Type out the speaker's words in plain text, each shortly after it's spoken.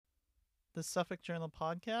The Suffolk Journal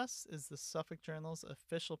podcast is the Suffolk Journal's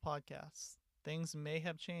official podcast. Things may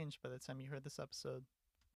have changed by the time you heard this episode.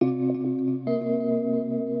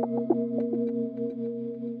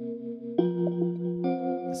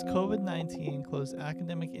 As COVID-19 closed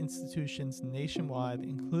academic institutions nationwide,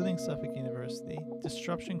 including Suffolk University,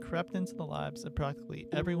 disruption crept into the lives of practically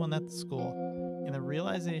everyone at the school, and a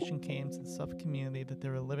realization came to the Suffolk community that they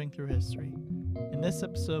were living through history. In this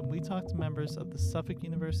episode, we talk to members of the Suffolk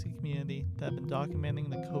University community that have been documenting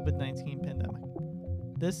the COVID-19 pandemic.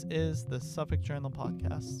 This is the Suffolk Journal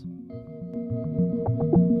podcast.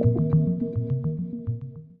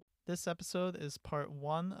 This episode is part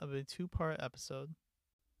one of a two-part episode.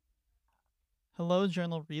 Hello,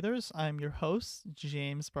 journal readers. I'm your host,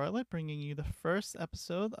 James Bartlett, bringing you the first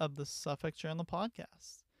episode of the Suffolk Journal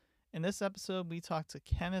podcast. In this episode, we talk to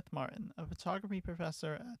Kenneth Martin, a photography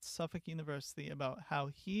professor at Suffolk University, about how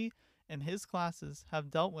he and his classes have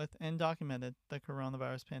dealt with and documented the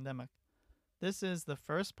coronavirus pandemic. This is the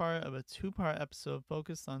first part of a two-part episode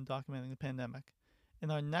focused on documenting the pandemic. In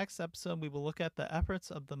our next episode, we will look at the efforts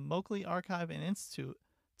of the Moakley Archive and Institute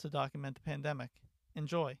to document the pandemic.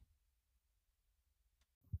 Enjoy.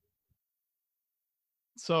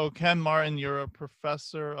 So, Ken Martin, you're a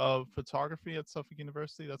professor of photography at Suffolk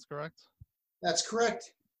University, that's correct? That's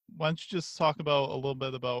correct. Why don't you just talk about a little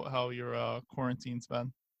bit about how your quarantine's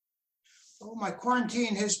been? Oh, my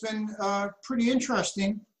quarantine has been pretty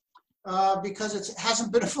interesting because it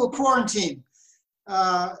hasn't been a full quarantine.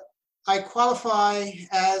 I qualify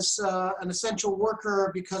as an essential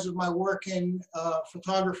worker because of my work in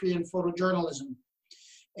photography and photojournalism.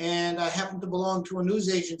 And I happen to belong to a news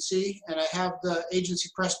agency, and I have the agency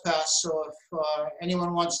press pass. So if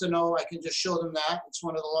anyone wants to know, I can just show them that. It's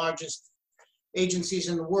one of the largest agencies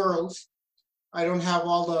in the world. I don't have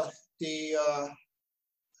all the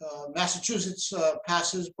Massachusetts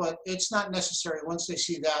passes, but it's not necessary. Once they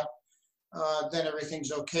see that, then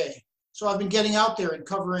everything's okay. So I've been getting out there and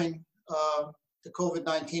covering the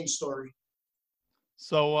COVID-19 story.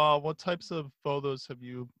 So what types of photos have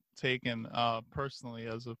you taken personally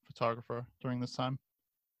as a photographer during this time?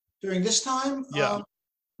 During this time? Yeah.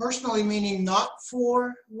 Personally, meaning not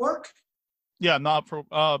for work? Yeah, not for,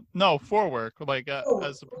 no, for work, like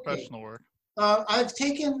as a professional work. I've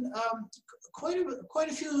taken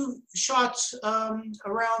quite a few shots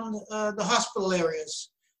around the hospital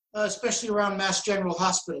areas, especially around Mass General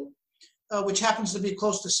Hospital, which happens to be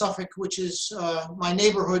close to Suffolk, which is my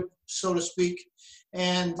neighborhood, so to speak.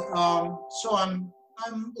 And so I'm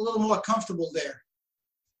a little more comfortable there.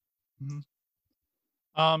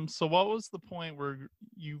 Mm-hmm. So what was the point where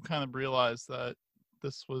you kind of realized that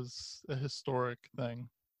this was a historic thing?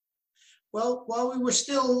 Well, while we were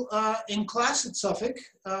still in class at Suffolk,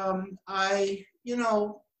 I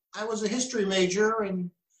was a history major and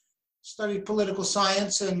studied political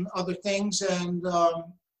science and other things, and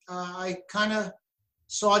I kind of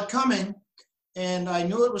saw it coming. And I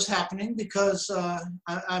knew it was happening because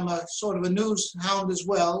I'm a sort of a news hound as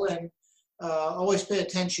well, and always pay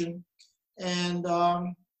attention. And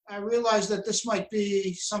I realized that this might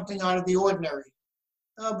be something out of the ordinary.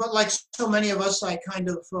 But like so many of us, I kind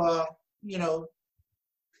of,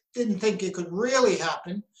 didn't think it could really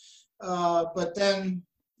happen. But then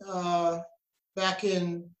back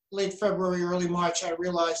in late February, early March, I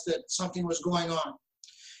realized that something was going on.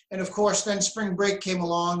 And of course, then spring break came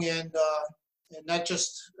along, and that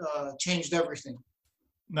just changed everything.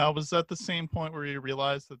 Now, was that the same point where you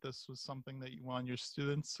realized that this was something that you want your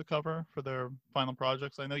students to cover for their final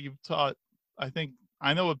projects? I know you've taught,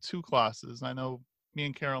 I know of two classes. I know me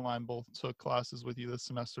and Caroline both took classes with you this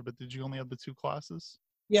semester, but did you only have the two classes?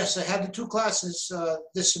 Yes, I had the two classes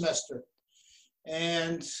this semester.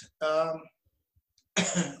 And,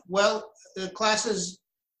 well, the classes,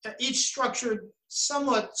 each structured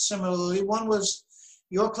somewhat similarly. One was,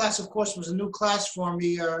 your class, of course, was a new class for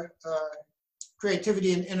me,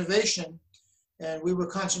 creativity and innovation, and we were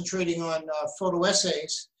concentrating on photo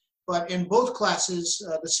essays. But in both classes,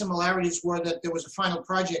 the similarities were that there was a final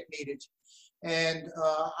project needed. And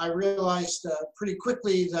I realized pretty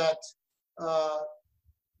quickly that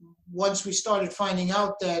once we started finding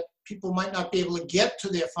out that people might not be able to get to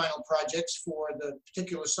their final projects for the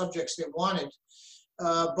particular subjects they wanted,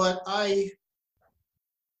 but I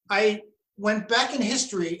went back in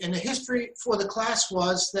history, and the history for the class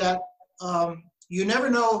was that you never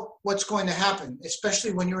know what's going to happen,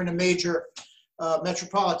 especially when you're in a major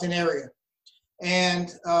metropolitan area. And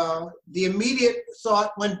the immediate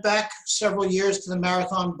thought went back several years to the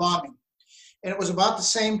marathon bombing. And it was about the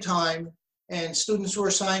same time, and students were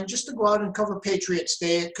assigned just to go out and cover Patriots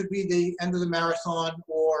Day. It could be the end of the marathon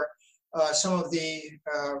or some of the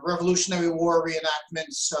Revolutionary War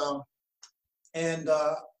reenactments, and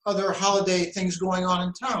other holiday things going on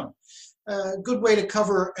in town. Good way to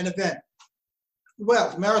cover an event.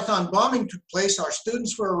 Well, the marathon bombing took place. Our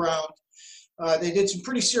students were around. They did some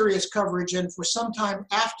pretty serious coverage, and for some time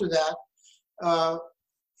after that,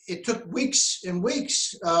 it took weeks and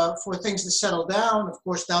weeks for things to settle down. Of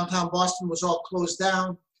course, downtown Boston was all closed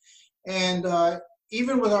down. And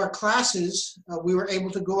even with our classes, we were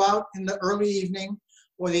able to go out in the early evening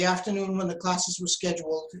or the afternoon when the classes were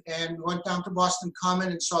scheduled, and we went down to Boston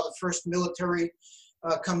Common and saw the first military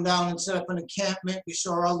come down and set up an encampment. We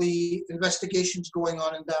saw all the investigations going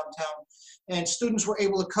on in downtown, and students were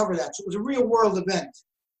able to cover that. So it was a real world event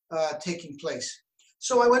taking place.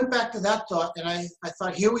 So I went back to that thought, and I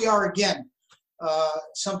thought, here we are again.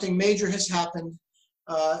 Something major has happened.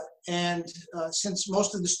 And since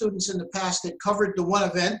most of the students in the past had covered the one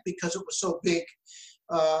event because it was so big,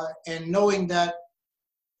 and knowing that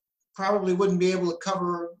probably wouldn't be able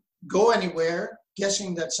to go anywhere,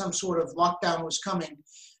 guessing that some sort of lockdown was coming,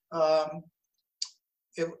 I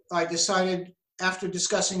decided, after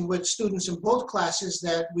discussing with students in both classes,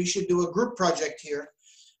 that we should do a group project here.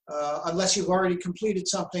 Unless you've already completed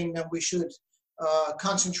something, then we should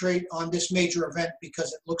concentrate on this major event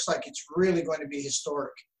because it looks like it's really going to be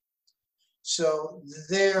historic. So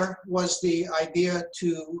there was the idea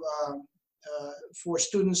for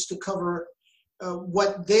students to cover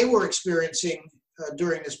what they were experiencing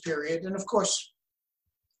during this period. And of course,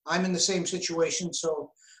 I'm in the same situation,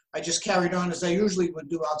 so I just carried on as I usually would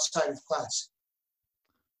do outside of class.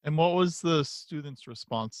 And what was the students'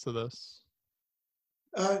 response to this?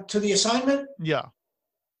 To the assignment? Yeah.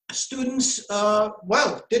 Students,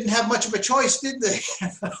 well, didn't have much of a choice, did they?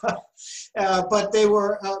 But they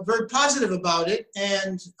were very positive about it.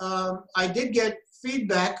 And I did get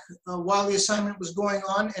feedback while the assignment was going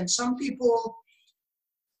on. And some people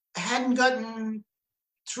hadn't gotten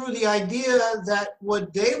through the idea that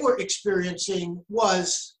what they were experiencing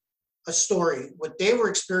was a story. What they were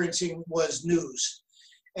experiencing was news.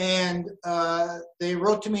 And they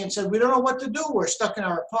wrote to me and said, we don't know what to do. We're stuck in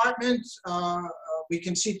our apartment. We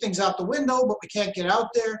can see things out the window, but we can't get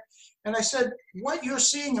out there. And I said, what you're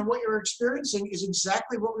seeing and what you're experiencing is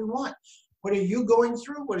exactly what we want. What are you going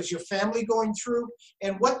through? What is your family going through?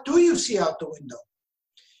 And what do you see out the window?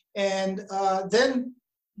 And then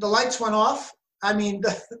the lights went off. I mean,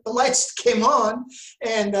 the lights came on,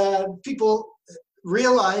 and people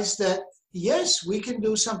realized that, yes, we can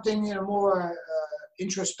do something in a more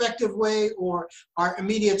introspective way, or our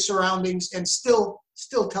immediate surroundings, and still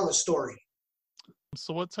tell a story.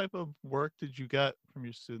 So what type of work did you get from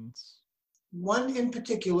your students? One in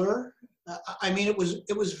particular, I mean, it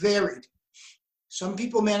was varied. Some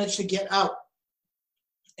people managed to get out,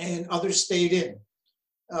 and others stayed in.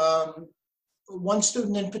 One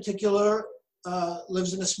student in particular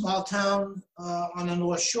lives in a small town on the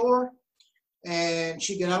North Shore, and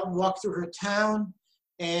she got out and walked through her town,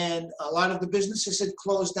 and a lot of the businesses had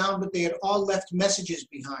closed down, but they had all left messages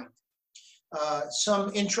behind.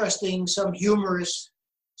 Some interesting, some humorous,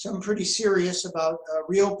 some pretty serious about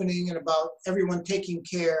reopening and about everyone taking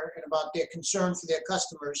care and about their concern for their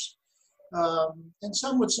customers. And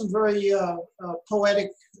some with some very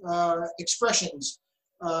poetic expressions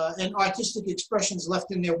and artistic expressions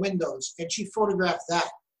left in their windows. And she photographed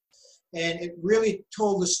that. And it really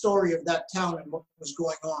told the story of that town and what was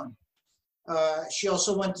going on. She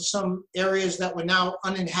also went to some areas that were now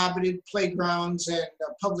uninhabited, playgrounds and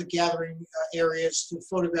public gathering areas, to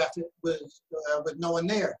photograph it with no one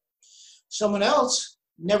there. Someone else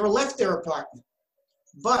never left their apartment,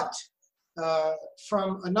 but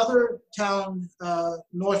from another town,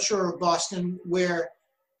 North Shore of Boston, where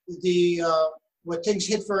things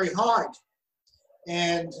hit very hard.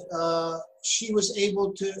 And she was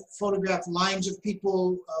able to photograph lines of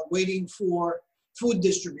people waiting for food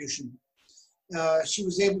distribution. She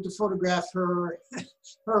was able to photograph her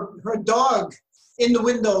dog in the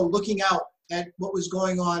window looking out at what was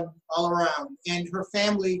going on all around, and her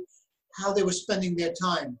family, how they were spending their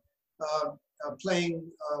time, playing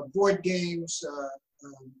board games,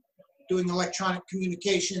 doing electronic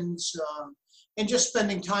communications, and just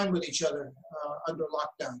spending time with each other under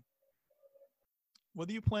lockdown. What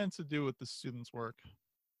do you plan to do with the students' work?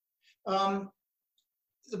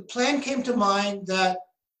 The plan came to mind that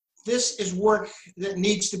this is work that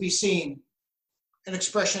needs to be seen, an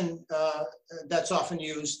expression that's often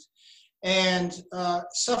used. And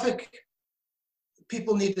Suffolk,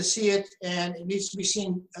 people need to see it, and it needs to be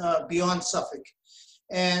seen beyond Suffolk.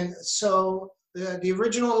 And so the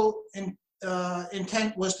original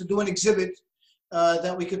intent was to do an exhibit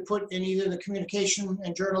that we could put in either the communication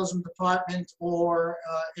and journalism department or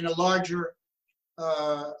in a larger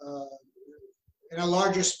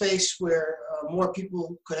space where more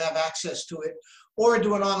people could have access to it, or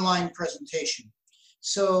do an online presentation.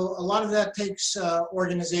 So a lot of that takes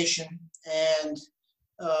organization, and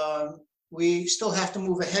we still have to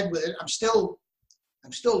move ahead with it. I'm still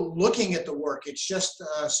looking at the work. It's just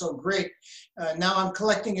so great. Now I'm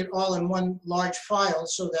collecting it all in one large file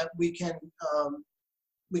so that we can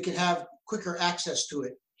have quicker access to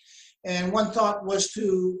it. And one thought was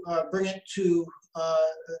to bring it to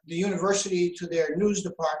the university, to their news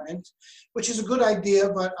department, which is a good idea,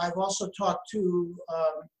 but I've also talked to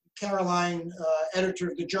Caroline, editor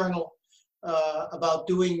of the Journal, about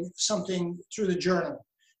doing something through the Journal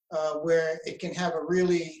where it can have a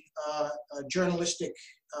really journalistic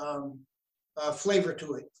flavor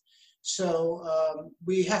to it. So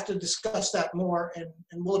we have to discuss that more, and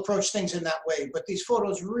we'll approach things in that way. But these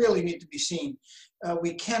photos really need to be seen.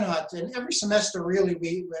 We cannot, and every semester really,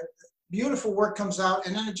 beautiful work comes out,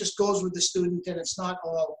 and then it just goes with the student, and it's not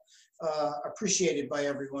all appreciated by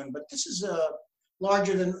everyone. But this is a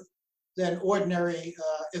larger than ordinary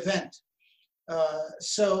event.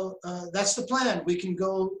 So that's the plan. We can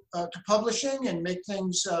go to publishing and make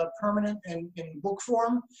things permanent and in book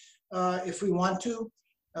form if we want to.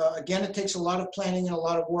 Again, it takes a lot of planning and a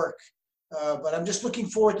lot of work, but I'm just looking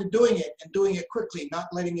forward to doing it, and doing it quickly, not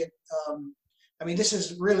letting it, I mean, this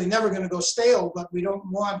is really never going to go stale, but we don't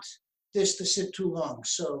want this to sit too long.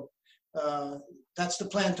 So that's the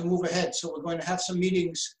plan, to move ahead. So we're going to have some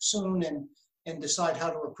meetings soon and decide how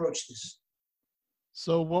to approach this.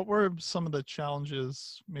 So what were some of the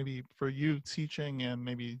challenges maybe for you teaching, and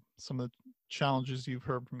maybe some of the challenges you've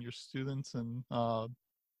heard from your students and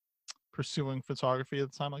pursuing photography at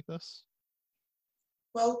a time like this?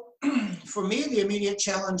 Well, for me, the immediate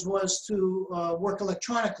challenge was to work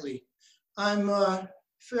electronically. I'm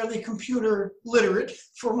fairly computer literate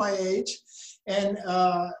for my age, and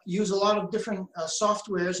use a lot of different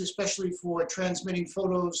softwares, especially for transmitting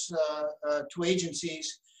photos to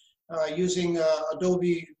agencies, using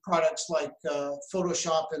Adobe products like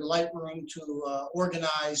Photoshop and Lightroom to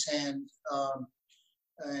organize and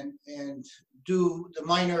do the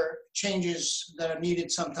minor changes that are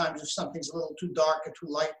needed. Sometimes if something's a little too dark or too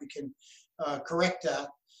light, we can correct that.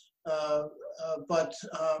 But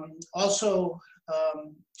also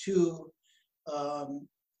to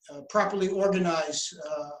properly organize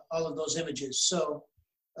all of those images. So,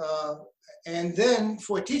 and then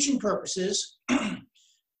for teaching purposes,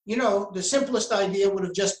 you know, the simplest idea would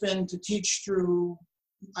have just been to teach through,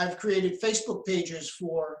 I've created Facebook pages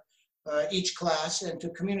for each class and to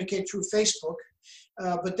communicate through Facebook.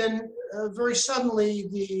 But then very suddenly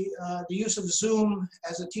the use of Zoom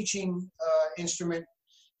as a teaching instrument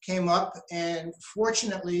came up, and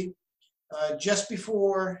fortunately, just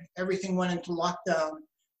before everything went into lockdown,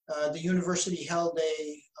 the university held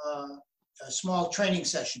a small training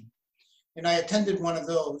session, and I attended one of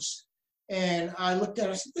those. And I looked at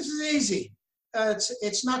it, I said, this is easy.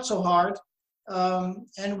 It's not so hard.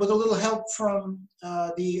 And with a little help from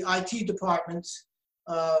the IT department,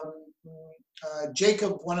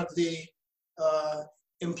 Jacob, one of the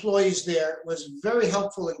employees there, was very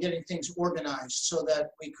helpful in getting things organized so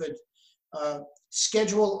that we could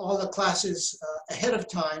schedule all the classes ahead of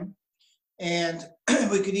time. And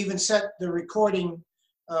we could even set the recording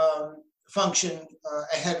function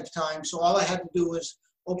ahead of time. So all I had to do was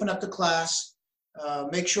open up the class,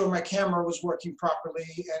 make sure my camera was working properly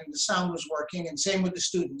and the sound was working, and same with the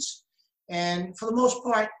students. And for the most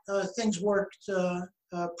part, things worked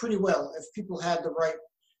pretty well if people had the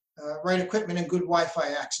right equipment and good Wi-Fi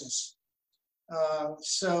access.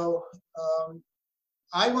 So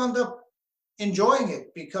I wound up enjoying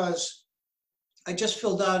it because I just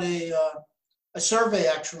filled out a survey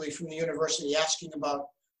actually from the university asking about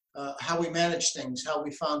how we manage things, how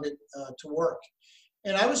we found it to work.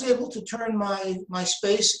 And I was able to turn my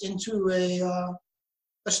space into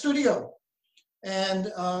a studio,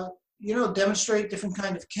 and you know, demonstrate different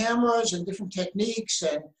kind of cameras and different techniques,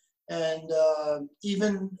 and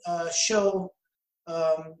even show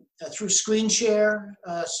through screen share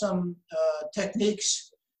some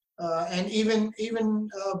techniques, and even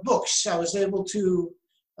books. I was able to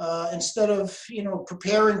instead of, you know,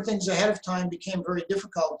 preparing things ahead of time became very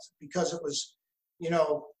difficult because it was, you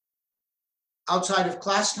know, outside of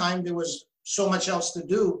class time, there was so much else to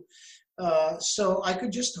do. So I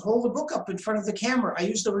could just hold the book up in front of the camera. I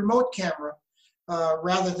used a remote camera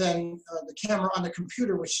rather than the camera on the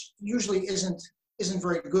computer, which usually isn't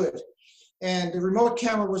very good. And the remote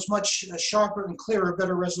camera was much sharper and clearer,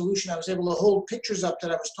 better resolution. I was able to hold pictures up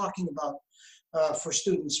that I was talking about for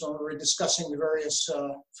students when we were discussing the various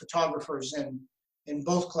photographers in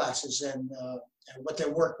both classes and what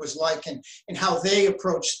their work was like and how they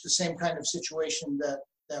approached the same kind of situation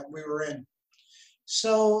that we were in.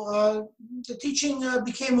 So the teaching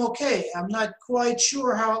became okay. I'm not quite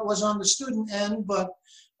sure how it was on the student end, but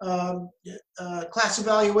class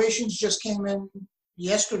evaluations just came in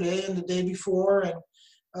yesterday and the day before,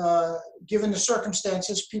 and given the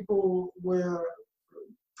circumstances, people were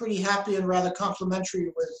pretty happy and rather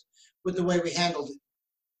complimentary with the way we handled it.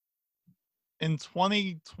 In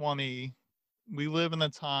 2020, we live in a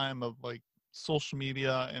time of like social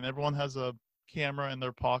media and everyone has a camera in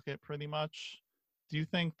their pocket pretty much. Do you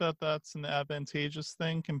think that that's an advantageous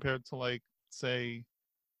thing compared to, like, say,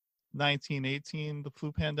 1918, the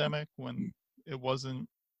flu pandemic, when it wasn't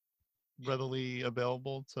readily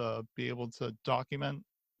available to be able to document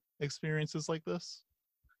experiences like this?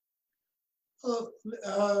 Well,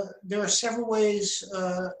 there are several ways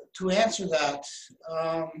to answer that.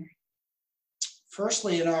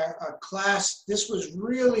 Firstly, in our class, this was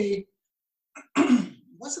really,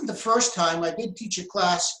 wasn't the first time. I did teach a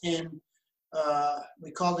class in,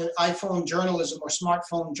 we called it iPhone journalism or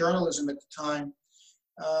smartphone journalism at the time.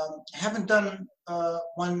 Haven't done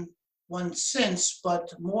one since,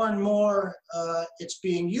 but more and more it's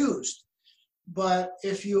being used. But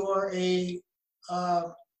if you're a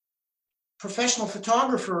professional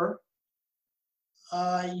photographer,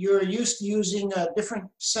 you're used to using a different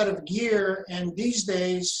set of gear, and these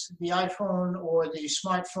days the iPhone or the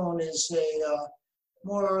smartphone is a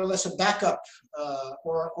more or less a backup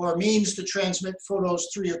or a means to transmit photos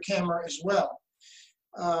through your camera as well.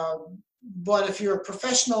 But if you're a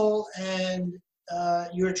professional and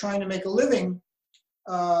you're trying to make a living,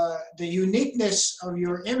 the uniqueness of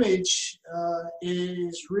your image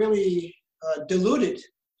is really diluted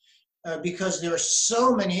because there are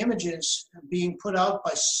so many images being put out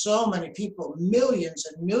by so many people, millions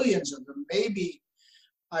and millions of them. Maybe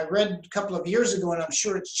I read a couple of years ago, and I'm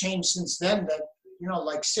sure it's changed since then, that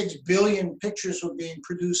like 6 billion pictures were being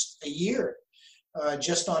produced a year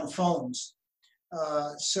just on phones.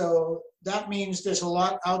 So that means there's a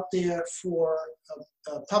lot out there for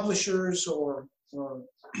publishers or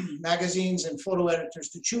magazines and photo editors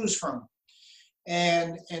to choose from.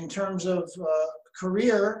 And in terms of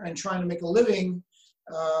career and trying to make a living,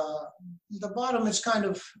 the bottom is kind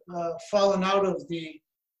of fallen out of the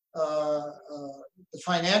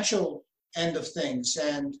financial end of things.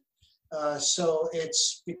 And so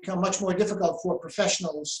it's become much more difficult for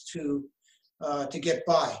professionals to get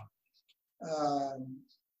by.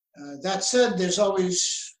 That said, there's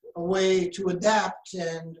always a way to adapt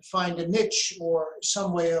and find a niche or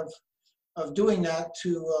some way of doing that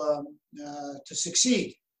to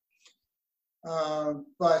succeed.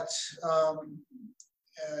 But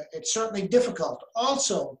it's certainly difficult.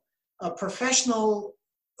 Also, a professional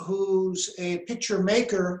who's a picture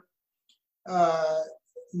maker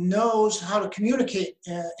knows how to communicate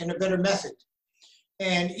in a better method.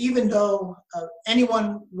 And even though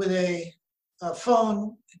anyone with a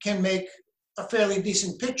phone can make a fairly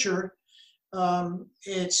decent picture,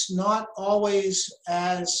 it's not always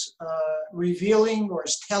as revealing or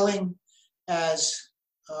as telling as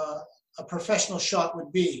a professional shot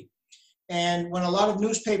would be. And when a lot of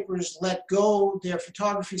newspapers let go their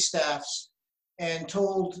photography staffs and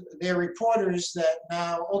told their reporters that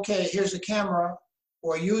now, okay, here's a camera,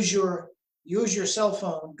 or use your cell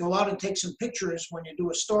phone, go out and take some pictures when you do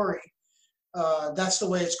a story, that's the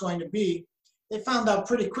way it's going to be. They found out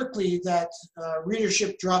pretty quickly that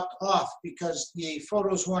readership dropped off because the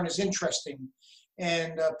photos weren't as interesting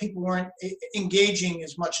and people weren't engaging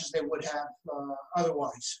as much as they would have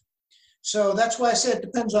otherwise. So that's why I said it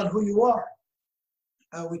depends on who you are.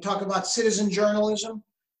 We talk about citizen journalism,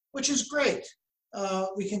 which is great.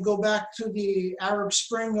 We can go back to the Arab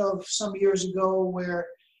Spring of some years ago where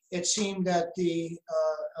it seemed that the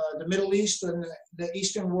Middle East and the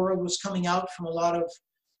Eastern world was coming out from a lot of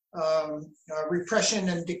repression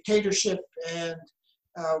and dictatorship. And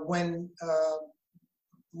when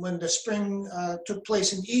the spring took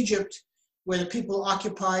place in Egypt, where the people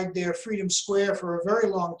occupied their Freedom Square for a very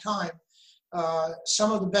long time,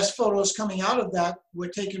 some of the best photos coming out of that were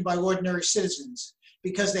taken by ordinary citizens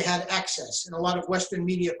because they had access. And a lot of Western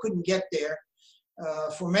media couldn't get there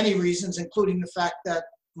for many reasons, including the fact that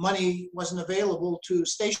money wasn't available to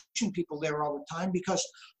station people there all the time because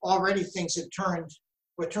already things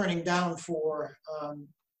were turning down for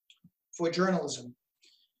journalism.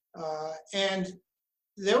 And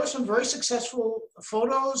there were some very successful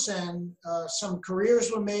photos and some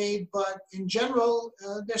careers were made, but in general,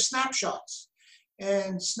 they're snapshots.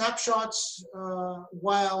 And snapshots,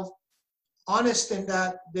 while honest in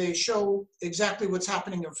that they show exactly what's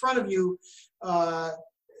happening in front of you,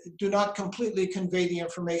 do not completely convey the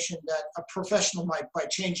information that a professional might by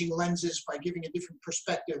changing lenses, by giving a different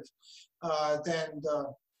perspective than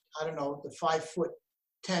I don't know, the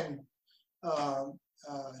 5'10"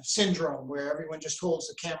 syndrome where everyone just holds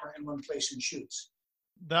the camera in one place and shoots.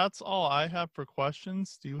 That's all I have for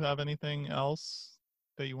questions. Do you have anything else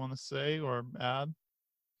that you want to say or add?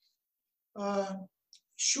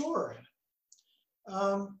 Sure.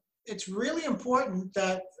 It's really important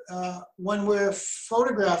that when we're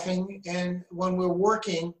photographing and when we're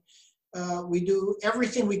working, we do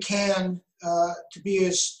everything we can to be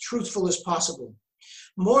as truthful as possible.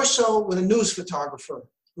 More so with a news photographer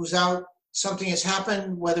who's out, something has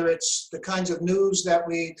happened, whether it's the kinds of news that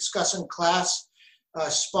we discuss in class,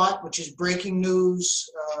 spot, which is breaking news,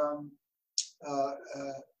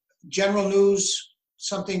 general news,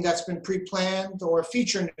 something that's been pre-planned, or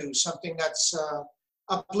feature news, something that's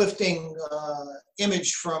uplifting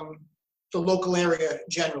image from the local area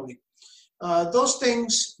generally. Those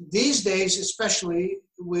things these days, especially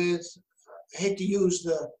with, I hate to use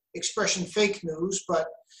the expression fake news, but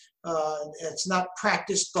it's not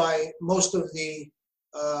practiced by most of the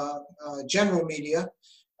general media.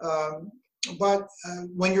 But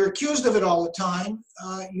when you're accused of it all the time,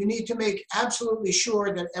 you need to make absolutely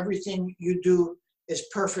sure that everything you do is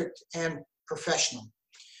perfect and professional.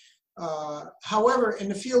 However, in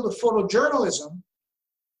the field of photojournalism,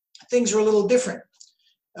 things are a little different.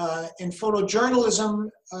 In photojournalism,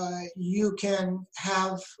 you can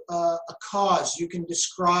have a cause, you can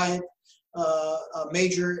describe a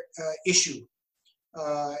major issue.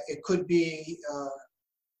 It could be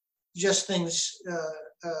just things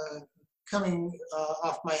coming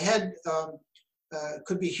off my head. It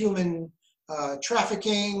could be human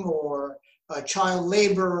trafficking or child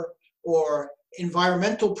labor or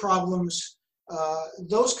environmental problems.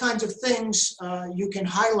 Those kinds of things you can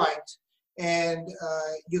highlight, and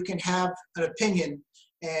you can have an opinion,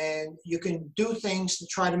 and you can do things to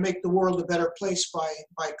try to make the world a better place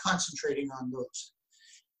by concentrating on those.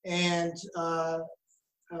 And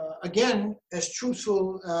again, as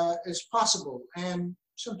truthful as possible. And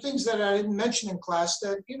some things that I didn't mention in class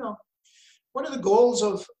that, you know, one of the goals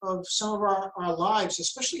of some of our lives,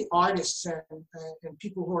 especially artists and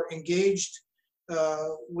people who are engaged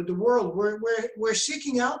with the world, we're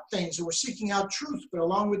seeking out things, or we're seeking out truth, but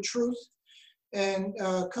along with truth and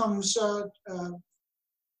comes, I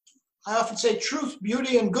often say, truth,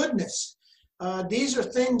 beauty, and goodness. These are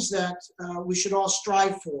things that we should all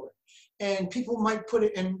strive for. And people might put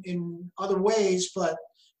it in other ways, but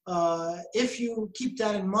if you keep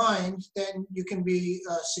that in mind, then you can be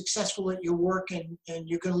successful at your work, and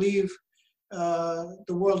you can leave the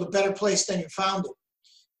world a better place than you found it.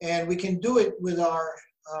 And we can do it with our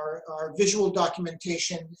visual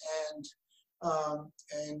documentation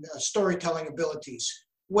and storytelling abilities,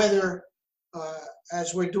 whether,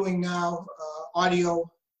 as we're doing now,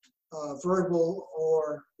 audio, verbal,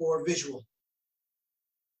 or visual.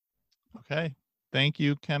 Okay. Thank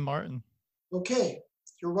you, Ken Martin. Okay.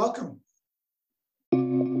 You're welcome.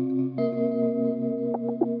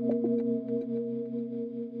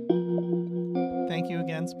 Thank you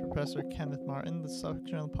again to Professor Kenneth Martin. The Suffolk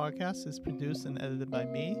Journal podcast is produced and edited by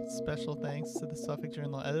me. Special thanks to the Suffolk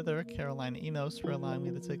Journal editor, Caroline Enos, for allowing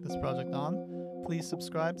me to take this project on. Please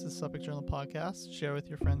subscribe to the Suffolk Journal podcast, share with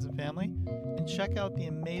your friends and family, and check out the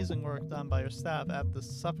amazing work done by your staff at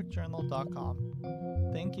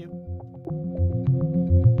thesuffolkjournal.com. Thank you.